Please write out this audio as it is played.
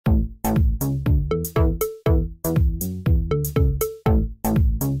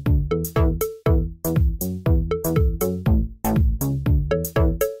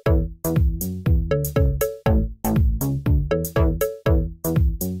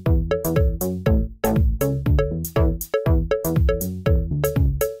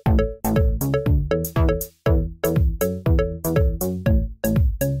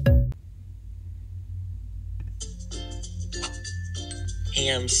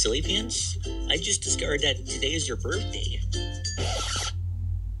Sillypants. I just discovered that today is your birthday.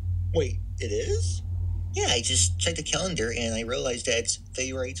 Wait, it is? Yeah, I just checked the calendar and I realized that it's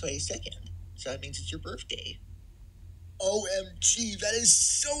February 22nd. So that means it's your birthday. OMG, that is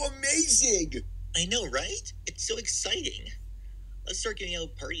so amazing! I know, right? It's so exciting. Let's start giving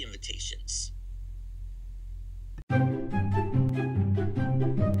out party invitations.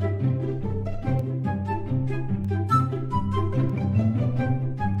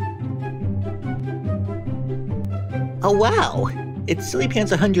 Oh wow! It's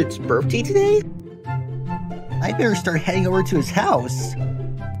Sillypants100's birthday today? I better start heading over to his house.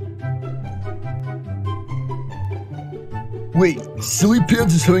 Wait,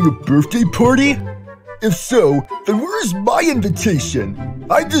 Sillypants is having a birthday party? If so, then where's my invitation?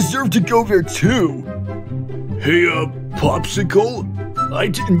 I deserve to go there too. Hey, Popsicle? I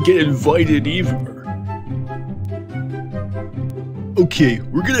didn't get invited either. Okay,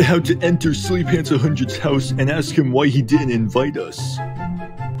 we're gonna have to enter Sillypants100's house and ask him why he didn't invite us.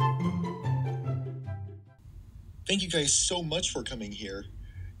 Thank you guys so much for coming here.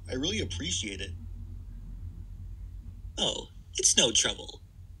 I really appreciate it. Oh, it's no trouble.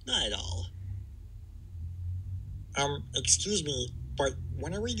 Not at all. Excuse me, but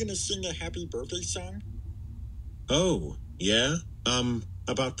when are we gonna sing a happy birthday song? Oh, yeah?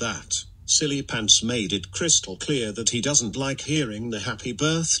 About that. Sillypants made it crystal clear that he doesn't like hearing the happy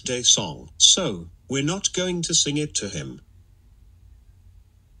birthday song, so we're not going to sing it to him.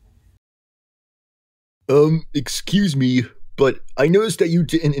 Excuse me, but I noticed that you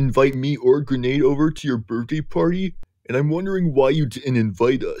didn't invite me or Grenade over to your birthday party, and I'm wondering why you didn't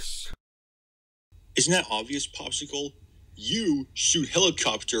invite us. Isn't that obvious, Popsicle? You shoot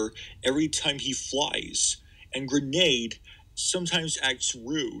Helicopter every time he flies, and Grenade sometimes acts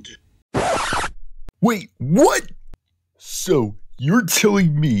rude. Wait, what? So, you're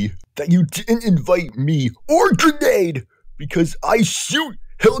telling me that you didn't invite me or Grenade because I shoot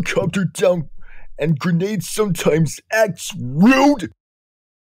Helicopter down and Grenade sometimes acts rude?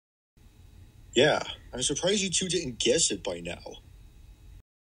 Yeah, I'm surprised you two didn't guess it by now.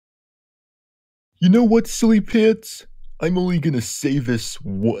 You know what, Sillypants? I'm only gonna say this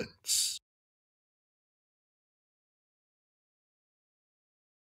once.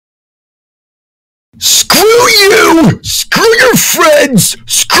 Screw you! Screw your friends!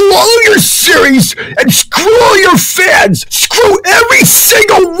 Screw all of your series! And screw all your fans! Screw every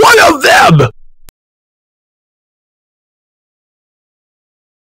single one of them!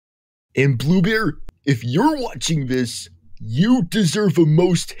 And Bluebear, if you're watching this, you deserve the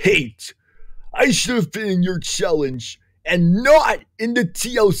most hate. I should have been in your challenge and not in the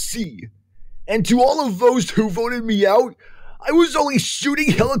TLC. And to all of those who voted me out, I was only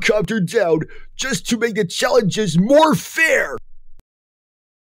shooting Helicopter down just to make the challenges more fair.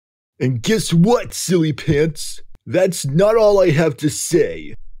 And guess what, Sillypants? That's not all I have to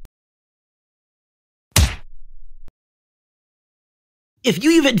say. If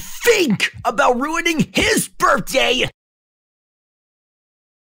you even think about ruining his birthday!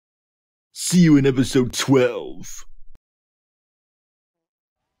 See you in episode 12.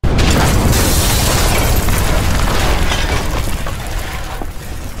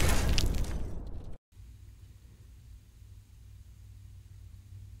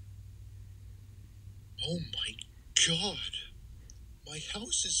 Oh my god. My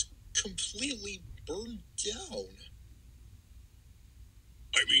house is completely burned down.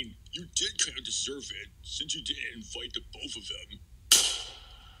 I mean, you did kind of deserve it, since you didn't invite the both of them.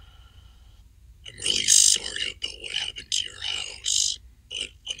 I'm really sorry about what happened to your house. But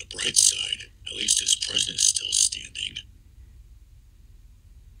on the bright side, at least this present is still standing.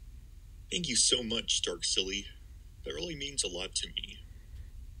 Thank you so much, Dark Silly. That really means a lot to me.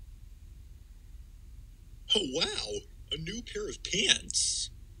 Oh wow, a new pair of pants.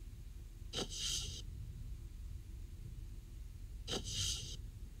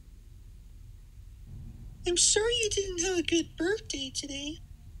 I'm sorry you didn't have a good birthday today.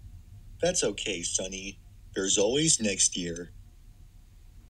 That's okay, Sonny. There's always next year.